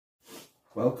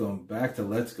Welcome back to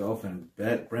Let's Golf and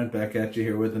Bet. Brent back at you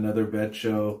here with another bet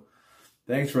show.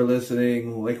 Thanks for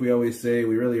listening. Like we always say,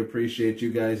 we really appreciate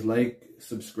you guys. Like,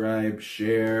 subscribe,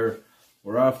 share.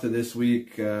 We're off to this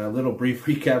week. A little brief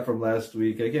recap from last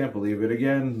week. I can't believe it.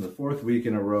 Again, the fourth week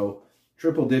in a row.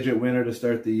 Triple-digit winner to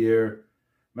start the year.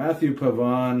 Matthew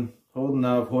Pavon, holding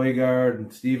up Højgaard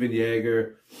and Steven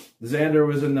Jaeger. Xander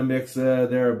was in the mix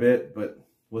there a bit, but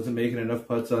wasn't making enough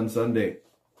putts on Sunday.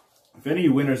 If any of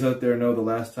you winners out there know the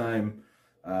last time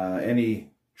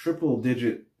any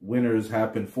triple-digit winners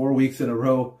happened 4 weeks in a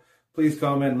row, please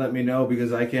comment and let me know,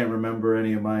 because I can't remember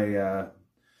any of my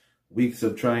weeks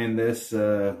of trying this,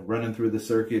 running through the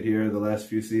circuit here the last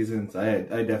few seasons.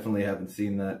 I definitely haven't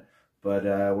seen that. But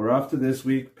we're off to this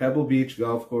week, Pebble Beach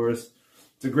Golf Course.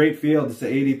 It's a great field. It's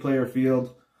an 80-player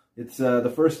field. It's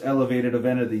the first elevated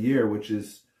event of the year, which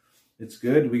is it's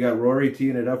good. We got Rory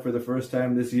teeing it up for the first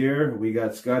time this year. We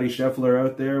got Scotty Scheffler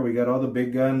out there. We got all the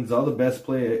big guns, all the best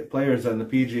players on the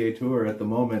PGA Tour at the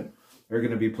moment are going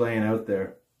to be playing out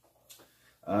there.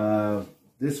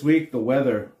 This week, the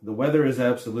weather. The weather is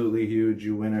absolutely huge,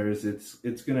 you winners.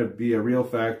 It's going to be a real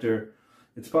factor.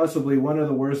 It's possibly one of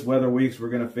the worst weather weeks we're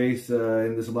going to face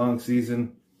in this long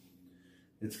season.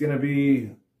 It's going to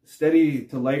be steady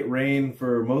to light rain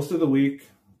for most of the week.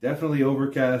 Definitely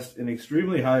overcast and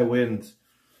extremely high winds.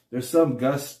 There's some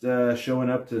gust showing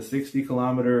up to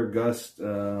 60-kilometer gust.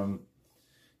 You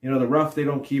know, the rough, they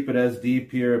don't keep it as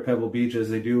deep here at Pebble Beach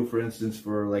as they do, for instance,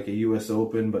 for like a U.S.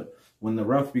 Open. But when the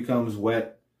rough becomes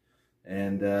wet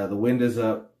and the wind is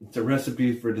up, it's a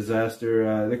recipe for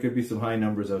disaster. There could be some high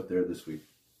numbers out there this week.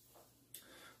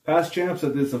 Past champs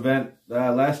at this event,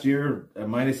 last year at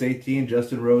 -18,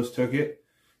 Justin Rose took it.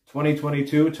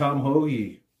 2022, Tom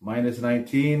Hoge,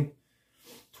 -19.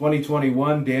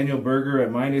 2021, Daniel Berger at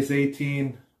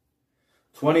 -18.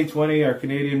 2020, our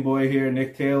Canadian boy here,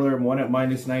 Nick Taylor, won at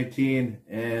 -19.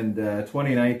 And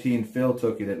 2019, Phil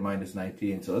took it at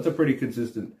 -19. So that's a pretty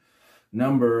consistent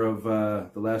number of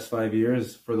the last 5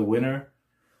 years for the winner.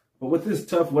 But with this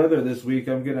tough weather this week,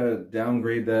 I'm going to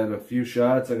downgrade that a few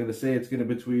shots. I'm going to say it's going to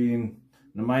be between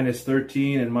the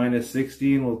 -13 and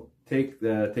 -16. We'll take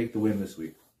the win this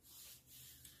week.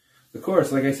 The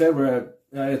course, like I said, we're at,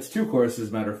 it's two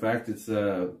courses, matter of fact. It's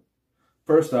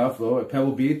first off, though, at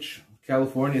Pebble Beach,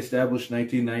 California, established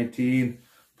 1919,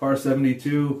 par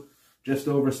 72, just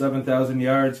over 7,000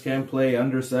 yards, can play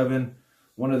under 7.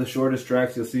 One of the shortest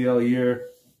tracks you'll see all year.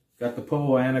 Got the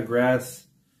Poa-annua grass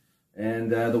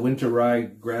and the winter rye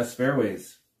grass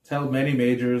fairways. It's held many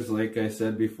majors, like I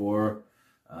said before.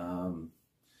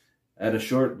 At a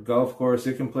short golf course,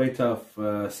 it can play tough.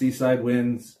 Seaside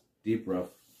winds, deep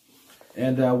rough.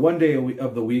 And one day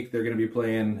of the week, they're going to be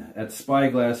playing at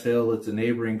Spyglass Hill. It's a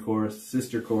neighboring course,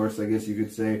 sister course, I guess you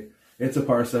could say. It's a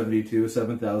par 72,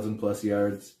 7,000 plus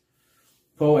yards.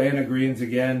 Poa-annua greens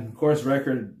again. Course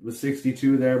record was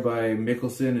 62 there by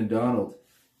Mickelson and Donald.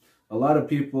 A lot of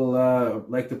people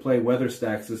like to play weather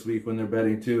stacks this week when they're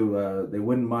betting too. They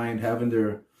wouldn't mind having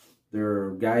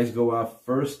their guys go off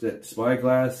first at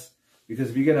Spyglass, because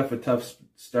if you get off a tough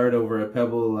start over at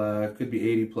Pebble, it could be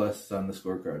 80 plus on the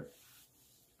scorecard.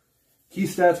 Key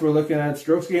stats we're looking at: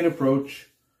 strokes gained approach,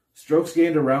 strokes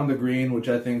gained around the green, which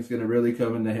I think is going to really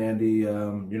come into handy.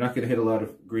 You're not going to hit a lot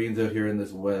of greens out here in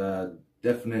this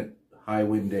definite high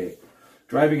wind day.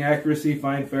 Driving accuracy,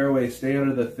 find fairway, stay out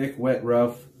of the thick, wet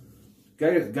rough.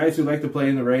 Guys who like to play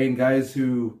in the rain, guys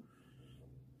who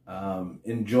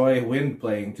enjoy wind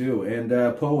playing too, and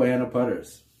Poa-annua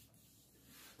putters.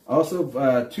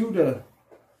 Also, 2 to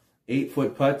 8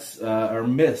 foot putts are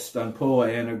missed on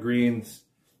Poa-annua greens,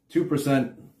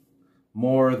 2%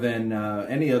 more than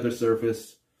any other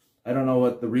surface. I don't know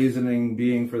what the reasoning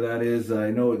being for that is. I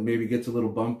know it maybe gets a little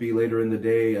bumpy later in the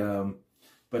day,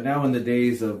 but now in the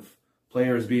days of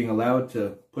players being allowed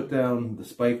to put down the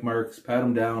spike marks, pat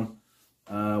them down,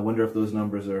 I wonder if those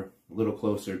numbers are a little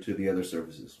closer to the other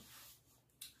surfaces.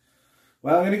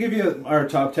 Well, I'm going to give you our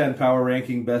top 10 power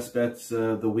ranking best bets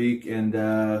of the week and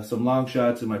some long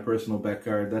shots in my personal bet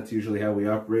card. That's usually how we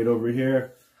operate over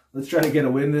here. Let's try to get a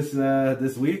win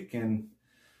this week and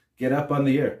get up on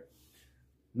the year.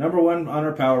 Number 1 on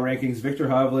our power rankings, Victor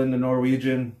Hovland, the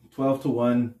Norwegian, 12 to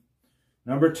 1.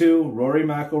 Number 2, Rory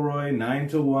McIlroy, 9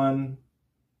 to 1.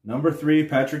 Number 3,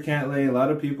 Patrick Cantlay. A lot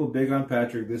of people big on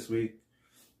Patrick this week.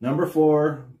 Number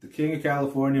 4, the King of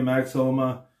California, Max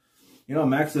Homa. You know,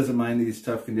 Max doesn't mind these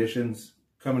tough conditions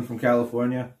coming from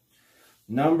California.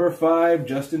 Number 5,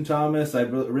 Justin Thomas. I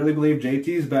really believe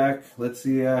JT's back. Let's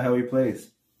see how he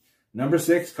plays. Number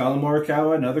 6, Colin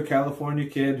Morikawa, another California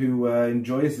kid who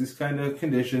enjoys this kind of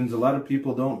conditions. A lot of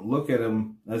people don't look at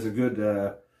him as a good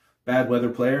bad weather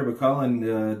player, but Colin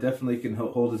definitely can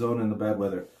hold his own in the bad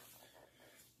weather.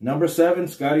 Number 7,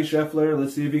 Scotty Scheffler.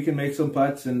 Let's see if he can make some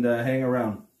putts and hang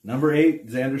around. Number 8,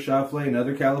 Xander Schauffele,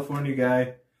 another California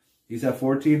guy. He's at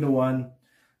 14-1.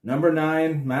 Number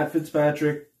 9, Matt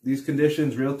Fitzpatrick. These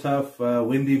conditions, real tough,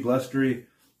 windy, blustery.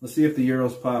 Let's see if the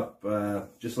Euros pop,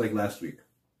 just like last week.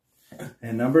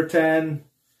 And number 10,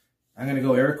 I'm going to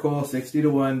go Eric Cole,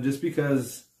 60-1, just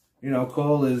because, you know,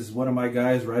 Cole is one of my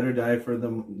guys, ride or die for the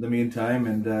meantime.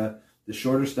 And the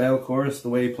shorter style course, the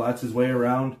way he plots his way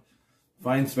around,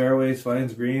 finds fairways,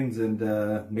 finds greens, and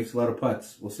makes a lot of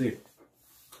putts. We'll see.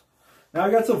 Now, I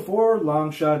got some 4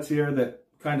 long shots here that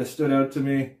kind of stood out to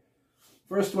me.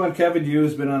 First one, Kevin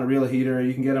Hughes, been on a real heater.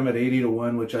 You can get him at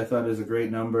 80-1, which I thought is a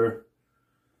great number.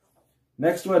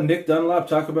 Next one, Nick Dunlop,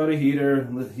 talk about a heater.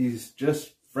 He's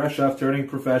just fresh off turning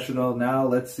professional. Now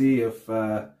let's see if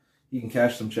he can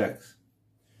cash some checks.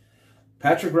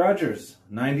 Patrick Rogers,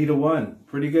 90-1.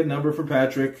 Pretty good number for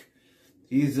Patrick.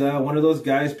 He's one of those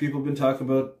guys people have been talking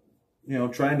about, you know,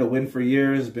 trying to win for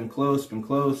years. Been close.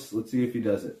 Let's see if he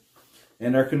does it.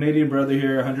 And our Canadian brother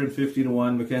here,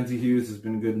 150-1, Mackenzie Hughes, has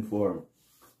been good in form.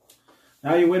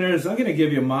 Now, you winners, I'm going to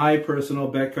give you my personal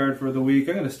bet card for the week.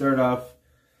 I'm going to start off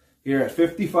here at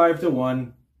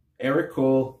 55-1, Eric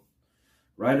Cole.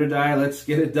 Ride or die, let's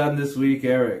get it done this week,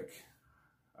 Eric.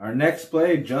 Our next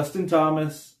play, Justin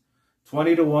Thomas,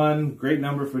 20-1. Great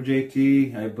number for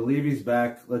JT. I believe he's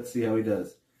back. Let's see how he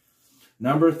does.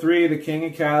 Number 3, the King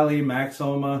of Cali, Max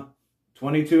Homa,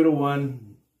 22-1.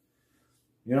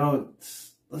 You know,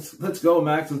 let's go,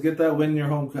 Max. Let's get that win in your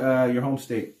home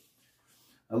state.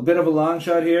 A bit of a long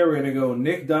shot here. We're gonna go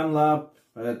Nick Dunlop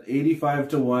at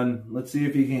 85-1. Let's see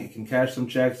if he can cash some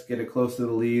checks, get it close to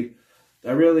the lead.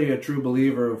 I'm really a true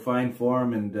believer of fine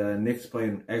form, and Nick's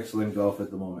playing excellent golf at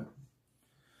the moment.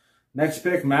 Next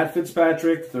pick, Matt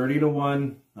Fitzpatrick,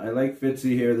 30-1. I like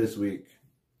Fitzy here this week.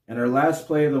 And our last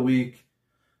play of the week,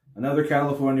 another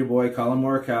California boy, Colin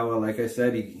Morikawa. Like I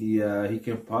said, he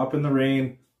can pop in the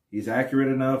rain. He's accurate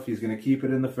enough. He's going to keep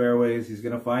it in the fairways. He's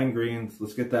going to find greens.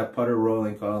 Let's get that putter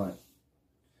rolling, Colin.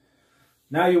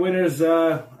 Now, you winners,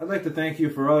 I'd like to thank you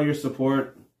for all your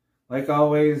support. Like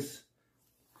always,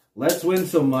 let's win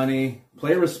some money.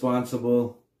 Play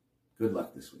responsible. Good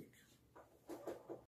luck this week.